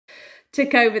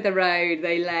took over the road.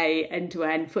 They lay end to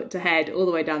end, foot to head, all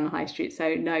the way down the high street,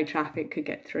 so no traffic could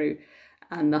get through.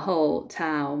 And the whole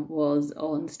town was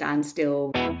on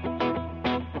standstill.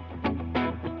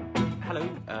 Hello,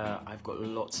 I've got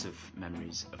lots of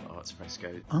memories of Arts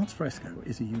Fresco. Arts Fresco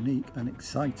is a unique and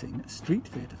exciting street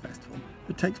theatre festival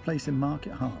that takes place in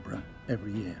Market Harborough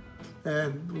every year.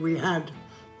 We had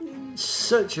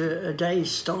such a day,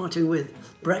 starting with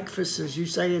breakfast, as you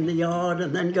say, in the yard,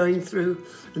 and then going through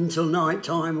until night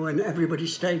time when everybody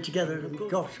stayed together. And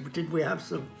gosh, did we have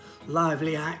some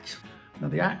lively acts. Now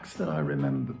the acts that I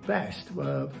remember best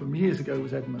were from years ago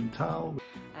was Edmund Tall.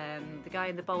 The guy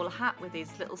in the bowler hat with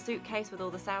his little suitcase with all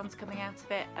the sounds coming out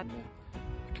of it.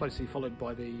 Closely followed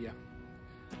by a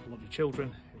lot of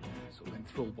children, sort of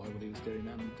enthralled by what he was doing,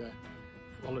 and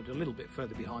followed a little bit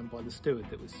further behind by the steward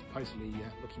that was supposedly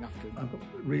looking after him. I've got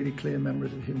really clear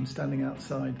memories of him standing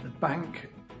outside the bank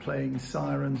playing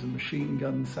sirens and machine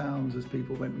gun sounds as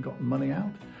people went and got money out.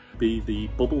 Be the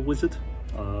Bubble Wizard,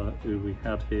 who we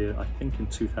had here I think in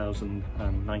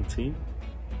 2019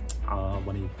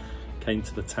 when he came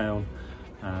to the town,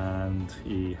 and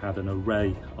he had an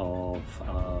array of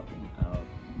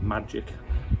magic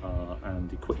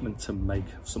and equipment to make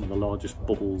some of the largest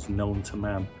bubbles known to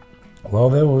man.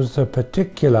 Well, there was a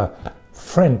particular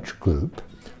French group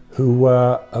who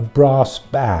were a brass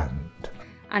band.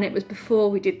 And it was before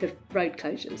we did the road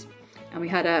closures. And we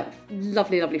had a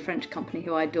lovely, lovely French company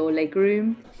who I adore, Les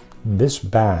Grooms. This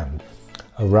band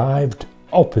arrived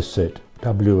opposite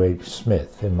W.H.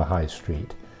 Smith in the High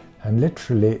Street and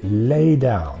literally lay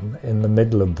down in the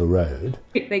middle of the road.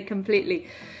 They completely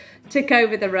took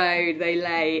over the road. They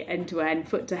lay end to end,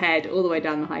 foot to head, all the way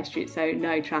down the high street, so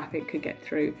no traffic could get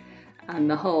through. And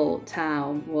the whole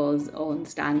town was on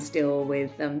standstill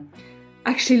with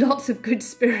actually lots of good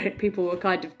spirit. People were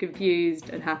kind of confused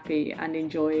and happy and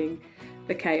enjoying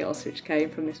the chaos which came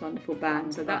from this wonderful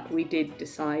band. So that we did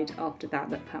decide after that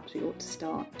perhaps we ought to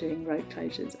start doing road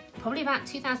closures. Probably about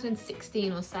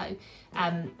 2016 or so.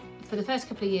 For the first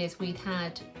couple of years we'd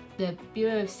had the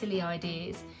Bureau of Silly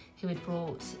Ideas who had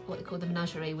brought what they called the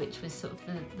menagerie, which was sort of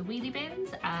the wheelie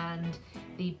bins and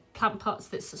the plant pots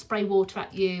that sort of spray water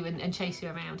at you and chase you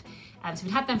around. So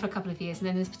we'd had them for a couple of years, and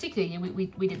then this particular year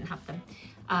we didn't have them.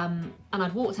 And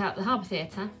I'd walked out the Harbour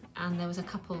Theatre and there was a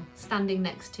couple standing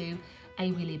next to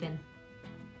a wheelie bin.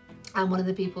 And one of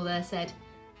the people there said,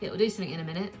 "It'll do something in a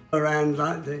minute." Around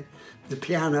like the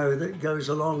piano that goes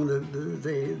along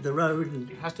the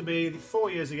road. It has to be 4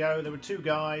 years ago. There were two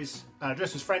guys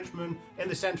dressed as Frenchmen in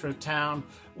the centre of town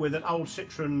with an old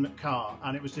Citroen car,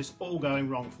 and it was just all going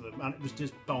wrong for them, and it was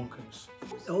just bonkers.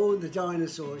 Oh, the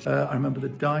dinosaurs. I remember the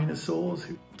dinosaurs.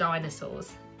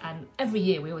 Dinosaurs. And every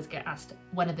year we always get asked,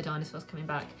 when are the dinosaurs coming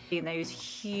back? And those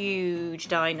huge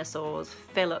dinosaurs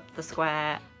fill up the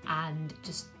square. And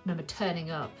just remember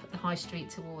turning up the high street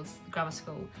towards the grammar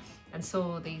school and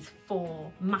saw these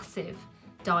 4 massive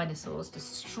dinosaurs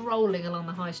just strolling along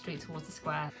the high street towards the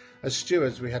square. As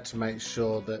stewards, we had to make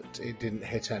sure that it didn't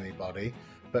hit anybody,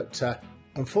 but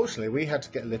unfortunately we had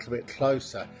to get a little bit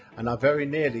closer, and I very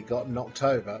nearly got knocked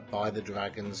over by the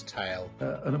dragon's tail.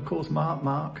 And of course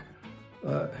Mark,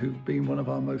 who's been one of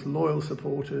our most loyal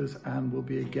supporters and will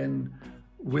be again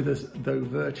with us, though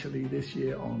virtually, this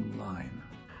year online.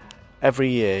 Every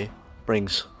year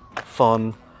brings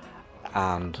fun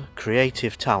and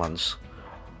creative talents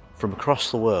from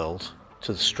across the world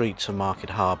to the streets of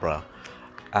Market Harborough,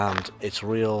 and it's a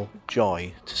real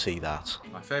joy to see that.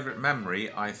 My favourite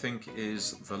memory, I think,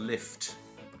 is The Lift,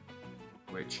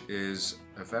 which is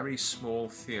a very small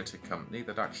theatre company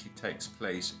that actually takes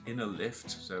place in a lift,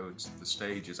 so the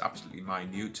stage is absolutely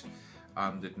minute,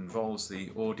 and it involves the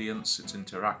audience, it's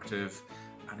interactive,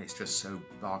 and it's just so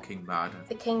barking mad.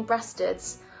 The King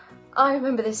Brastards. I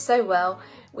remember this so well.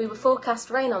 We were forecast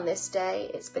rain on this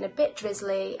day, it's been a bit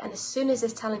drizzly, and as soon as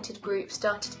this talented group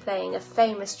started playing a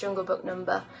famous Jungle Book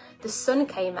number, the sun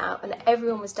came out and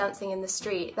everyone was dancing in the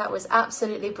street. That was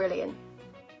absolutely brilliant.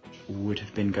 Would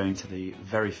have been going to the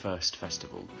very first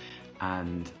festival,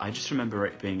 and I just remember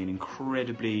it being an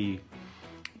incredibly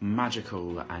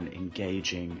magical and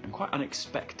engaging and quite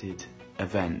unexpected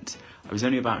event. I was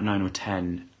only about 9 or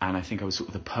 10, and I think I was sort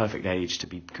of the perfect age to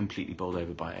be completely bowled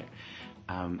over by it.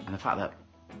 And the fact that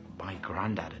my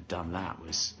granddad had done that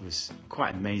was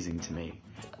quite amazing to me.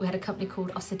 We had a company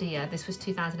called Osadia. This was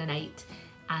 2008,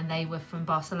 and they were from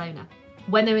Barcelona.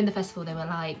 When they were in the festival, they were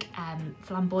like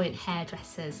flamboyant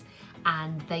hairdressers,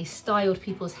 and they styled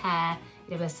people's hair.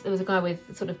 There was a guy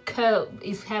with sort of curl,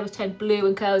 his hair was turned blue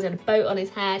and curls, and a boat on his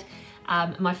head.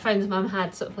 And my friend's mum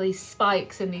had sort of these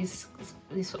spikes and these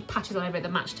sort of patches all over it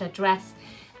that matched her dress.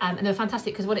 And they were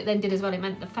fantastic because what it then did as well, it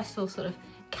meant the festival sort of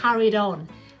carried on,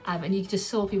 and you just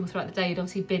saw people throughout the day who'd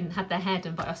obviously had their hair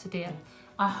done by Ossadia.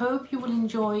 I hope you will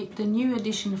enjoy the new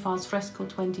edition of Arts Fresco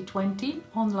 2020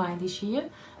 online this year,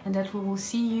 and that we will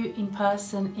see you in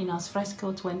person in Arts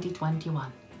Fresco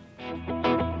 2021.